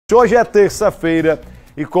Hoje é terça-feira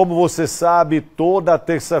e, como você sabe, toda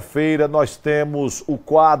terça-feira nós temos o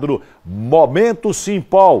quadro Momento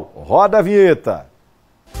Sinpol. Roda a vinheta.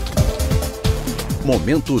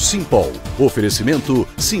 Momento Sinpol. Oferecimento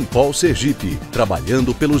Sinpol Sergipe,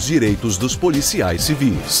 trabalhando pelos direitos dos policiais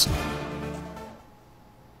civis.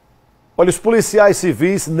 Olha, os policiais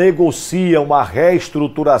civis negociam uma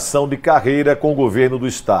reestruturação de carreira com o governo do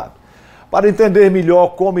estado. Para entender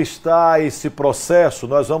melhor como está esse processo,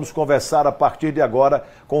 nós vamos conversar a partir de agora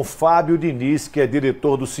com Fábio Diniz, que é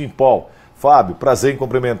diretor do Sinpol. Fábio, prazer em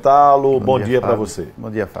cumprimentá-lo. Bom dia para você. Bom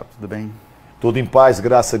dia, Fábio. Tudo bem? Tudo em paz,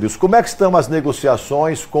 graças a Deus. Como é que estão as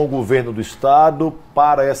negociações com o governo do estado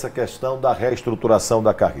para essa questão da reestruturação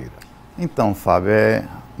da carreira? Então, Fábio,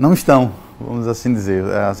 não estão, vamos assim dizer,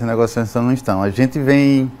 as negociações não estão. A gente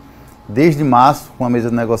vem desde março com a mesa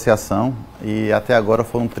de negociação e até agora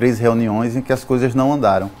foram 3 reuniões em que as coisas não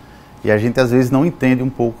andaram. E a gente às vezes não entende um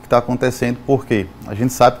pouco o que está acontecendo, porque a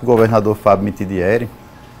gente sabe que o governador Fábio Diniz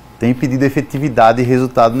tem pedido efetividade e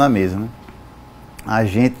resultado na mesa, né? A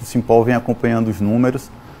gente do Sinpol vem acompanhando os números,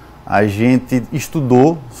 a gente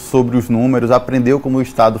estudou sobre os números, aprendeu como o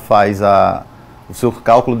Estado faz o seu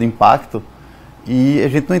cálculo de impacto e a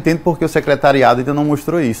gente não entende porque o secretariado ainda não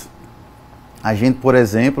mostrou isso. A gente, por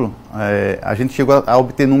exemplo, a gente chegou a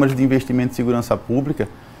obter números de investimento em segurança pública,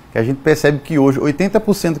 que a gente percebe que hoje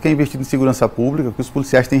 80% que é investido em segurança pública, que os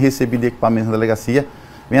policiais têm recebido de equipamentos na delegacia,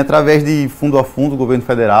 vem através de fundo a fundo do governo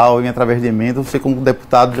federal, vem através de emendas. Você, como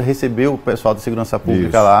deputado, já recebeu o pessoal da segurança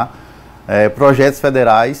pública isso lá, projetos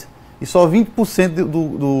federais, e só 20%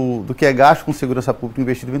 do que é gasto com segurança pública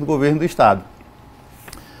investido vem do governo do estado.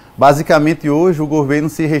 Basicamente, hoje, o governo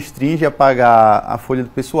se restringe a pagar a folha do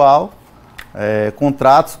pessoal,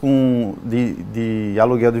 contratos de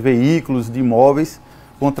aluguel de veículos, de imóveis,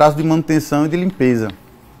 contratos de manutenção e de limpeza.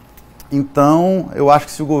 Então, eu acho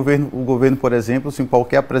que se o governo, por exemplo, o Sinpol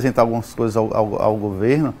quer apresentar algumas coisas ao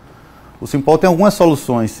governo, o Sinpol tem algumas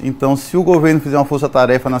soluções. Então, se o governo fizer uma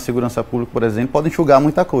força-tarefa na segurança pública, por exemplo, pode enxugar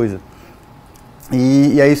muita coisa.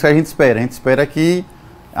 E é isso que a gente espera. A gente espera que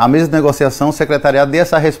a mesa de negociação, o secretariado dê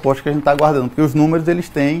essa resposta que a gente está aguardando, porque os números eles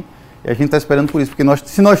têm. E a gente está esperando por isso, porque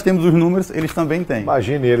se nós temos os números, eles também têm.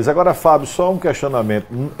 Imagine eles. Agora, Fábio, só um questionamento.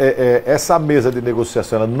 Essa mesa de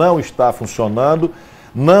negociação ela não está funcionando,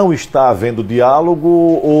 não está havendo diálogo,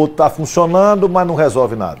 ou está funcionando, mas não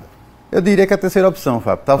resolve nada? Eu diria que é a terceira opção,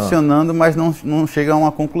 Fábio. Está funcionando, mas não chega a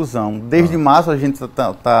uma conclusão. Desde março a gente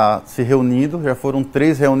está se reunindo, já foram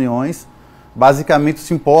 3 reuniões. Basicamente, o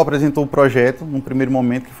Sinpol apresentou o projeto, num primeiro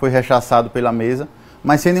momento, que foi rechaçado pela mesa,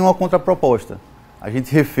 mas sem nenhuma contraproposta. A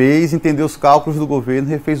gente refez, entendeu os cálculos do governo,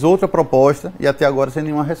 refez outra proposta e até agora sem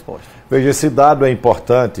nenhuma resposta. Veja, esse dado é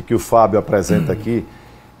importante que o Fábio apresenta aqui.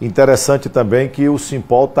 Interessante também que o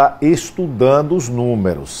Sinpol está estudando os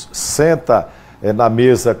números. Senta na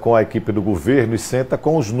mesa com a equipe do governo e senta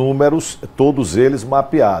com os números, todos eles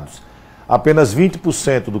mapeados. Apenas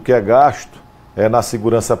 20% do que é gasto na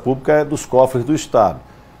segurança pública é dos cofres do Estado.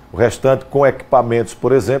 O restante, com equipamentos,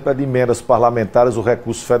 por exemplo, é de emendas parlamentares ou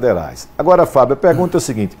recursos federais. Agora, Fábio, a pergunta é a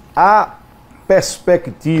seguinte: há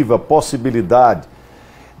perspectiva, possibilidade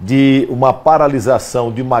de uma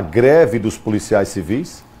paralisação, de uma greve dos policiais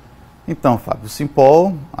civis? Então, Fábio, o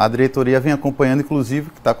Sinpol, a diretoria vem acompanhando, inclusive,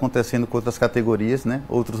 o que está acontecendo com outras categorias, né?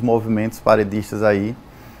 Outros movimentos paredistas aí.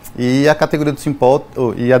 E a categoria do Sinpol,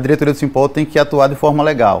 e a diretoria do Sinpol tem que atuar de forma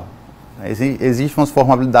legal. Existem umas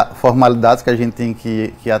formalidades que a gente tem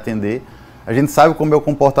que atender. A gente sabe como é o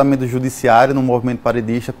comportamento judiciário no movimento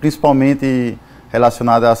paredista, principalmente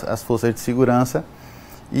relacionado às forças de segurança.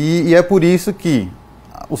 E é por isso que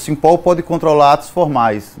o Sinpol pode controlar atos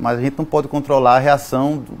formais, mas a gente não pode controlar a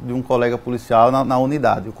reação de um colega policial na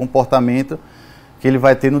unidade, o comportamento que ele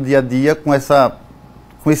vai ter no dia a dia com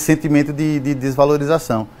esse sentimento de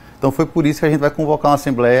desvalorização. Então foi por isso que a gente vai convocou uma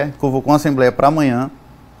assembleia para amanhã,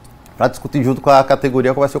 para discutir junto com a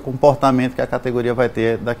categoria qual vai ser o comportamento que a categoria vai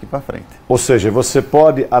ter daqui para frente. Ou seja, você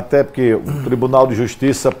pode, até porque o Tribunal de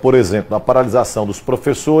Justiça, por exemplo, na paralisação dos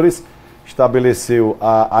professores, estabeleceu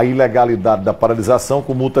a ilegalidade da paralisação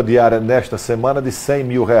com multa diária nesta semana de R$100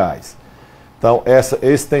 mil. Então,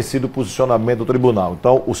 esse tem sido o posicionamento do tribunal.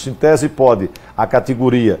 Então, o Sintese pode, a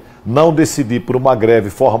categoria, não decidir por uma greve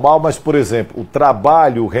formal, mas, por exemplo, o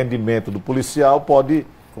trabalho, o rendimento do policial pode...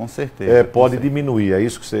 Com certeza. Pode diminuir, é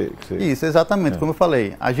isso que você... Isso, exatamente, como eu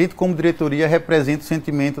falei. A gente, como diretoria, representa o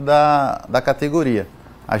sentimento da categoria.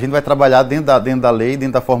 A gente vai trabalhar dentro da lei,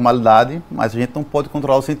 dentro da formalidade, mas a gente não pode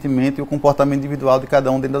controlar o sentimento e o comportamento individual de cada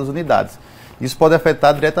um dentro das unidades. Isso pode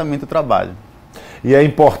afetar diretamente o trabalho. E é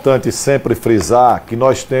importante sempre frisar que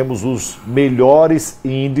nós temos os melhores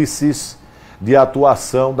índices de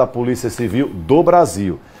atuação da Polícia Civil do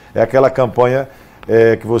Brasil. É aquela campanha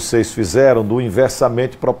que vocês fizeram do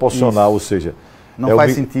inversamente proporcional, Isso. ou seja... Não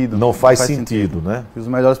faz sentido. Não faz sentido, né? Os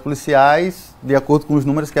melhores policiais, de acordo com os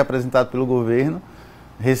números que é apresentado pelo governo,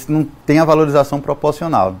 não tem a valorização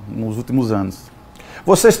proporcional nos últimos anos.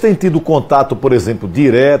 Vocês têm tido contato, por exemplo,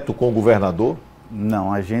 direto com o governador?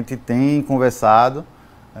 Não, a gente tem conversado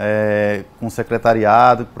com o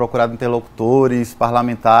secretariado, procurado interlocutores,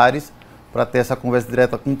 parlamentares, para ter essa conversa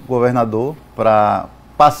direta com o governador, para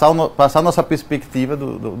passar nossa perspectiva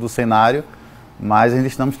do cenário, mas ainda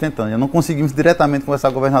estamos tentando. Ainda não conseguimos diretamente conversar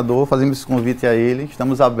com o governador, fazemos esse convite a ele,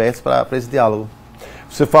 estamos abertos para esse diálogo.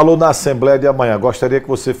 Você falou na Assembleia de amanhã, gostaria que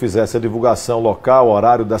você fizesse a divulgação local,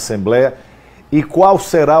 horário da Assembleia, e qual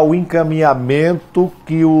será o encaminhamento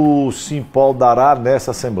que o Sinpol dará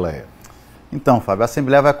nessa Assembleia? Então, Fábio, a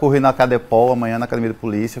Assembleia vai ocorrer na Cadepol amanhã, na Academia de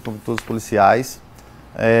Polícia, com todos os policiais.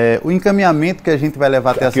 O encaminhamento que a gente vai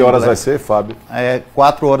levar até a Assembleia... Que horas vai ser, Fábio?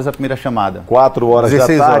 4 horas a primeira chamada. 4 horas da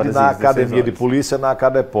tarde na Academia de Polícia, na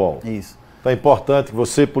Cadepol. Isso. Então é importante que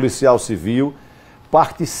você, policial civil,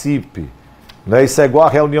 participe. Né? Isso é igual a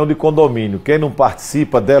reunião de condomínio. Quem não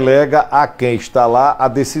participa, delega a quem está lá a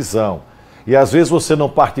decisão. E às vezes você não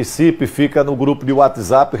participa e fica no grupo de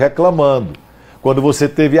WhatsApp reclamando, quando você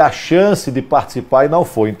teve a chance de participar e não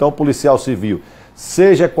foi. Então, policial civil,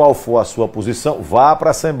 seja qual for a sua posição, vá para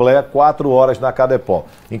a Assembleia 4 horas na Cadepol.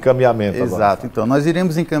 Encaminhamento agora. Exato. Então, nós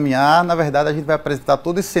iremos encaminhar, na verdade, a gente vai apresentar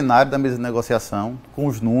todo esse cenário da mesa de negociação, com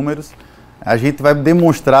os números. A gente vai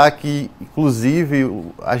demonstrar que, inclusive,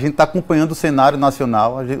 a gente está acompanhando o cenário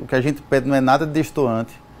nacional, o que a gente pede não é nada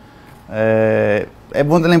destoante. É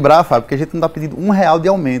bom lembrar, Fábio, que a gente não está pedindo R$1 de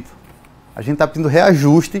aumento. A gente está pedindo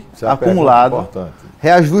reajuste acumulado.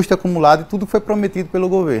 Reajuste acumulado e tudo que foi prometido pelo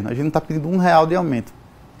governo. A gente não está pedindo R$1 de aumento.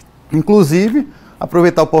 Inclusive,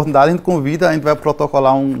 aproveitar a oportunidade, a gente vai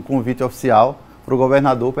protocolar um convite oficial para o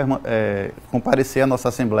governador comparecer à nossa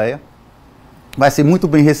Assembleia. Vai ser muito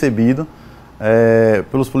bem recebido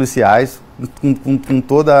pelos policiais, com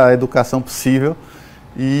toda a educação possível.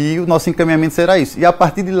 E o nosso encaminhamento será isso. E a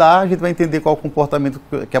partir de lá a gente vai entender qual o comportamento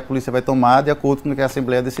que a polícia vai tomar de acordo com o que a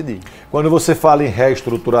Assembleia decidir. Quando você fala em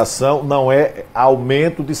reestruturação, não é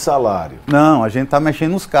aumento de salário? Não, a gente está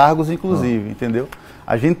mexendo nos cargos, inclusive, entendeu?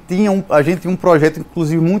 A gente tinha um projeto,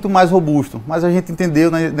 inclusive, muito mais robusto, mas a gente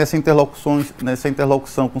entendeu nessa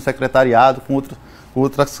interlocução com o secretariado, com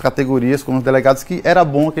outras categorias, com os delegados, que era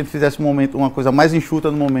bom que a gente fizesse uma coisa mais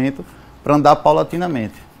enxuta no momento, para andar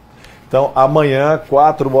paulatinamente. Então, amanhã,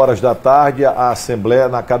 4 horas da tarde, a Assembleia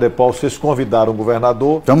na Cadepol, vocês convidaram o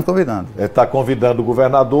governador? Estamos convidando. Está convidando o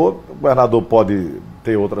governador pode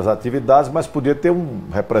ter outras atividades, mas podia ter um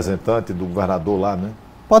representante do governador lá, né?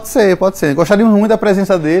 Pode ser. Gostaríamos muito da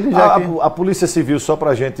presença dele, a Polícia Civil, só para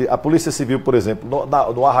a gente... A Polícia Civil, por exemplo,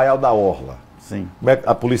 no Arraial da Orla. Sim.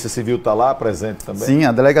 A Polícia Civil está lá presente também? Sim,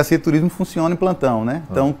 a Delegacia de Turismo funciona em plantão, né?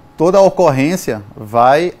 Então, toda a ocorrência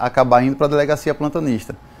vai acabar indo para a Delegacia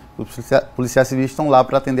Plantonista. Os policiais civis estão lá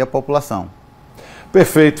para atender a população.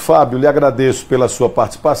 Perfeito, Fábio. Lhe agradeço pela sua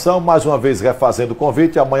participação. Mais uma vez, refazendo o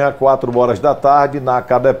convite, amanhã, 4 horas da tarde, na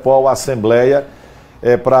Cadepol, a Assembleia,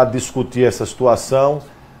 para discutir essa situação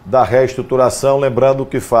da reestruturação. Lembrando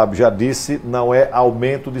que, Fábio já disse, não é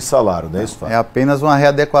aumento de salário, não é isso, Fábio? É apenas uma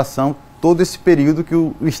readequação, todo esse período que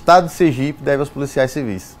o Estado de Sergipe deve aos policiais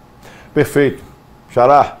civis. Perfeito.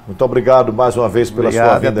 Xará, muito obrigado mais uma vez pela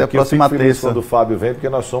sua vinda aqui. Eu fico feliz quando o Fábio vem, porque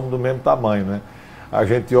nós somos do mesmo tamanho, né? A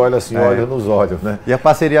gente olha assim, olha nos olhos, né? E a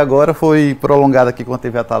parceria agora foi prolongada aqui com a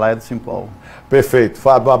TV Atalaia do Sinpol. Perfeito.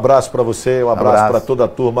 Fábio, um abraço para você, um abraço para toda a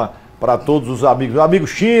turma, para todos os amigos. Meu amigo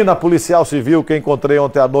China, policial civil, que encontrei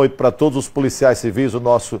ontem à noite, para todos os policiais civis, o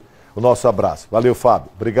nosso abraço. Valeu, Fábio.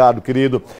 Obrigado, querido.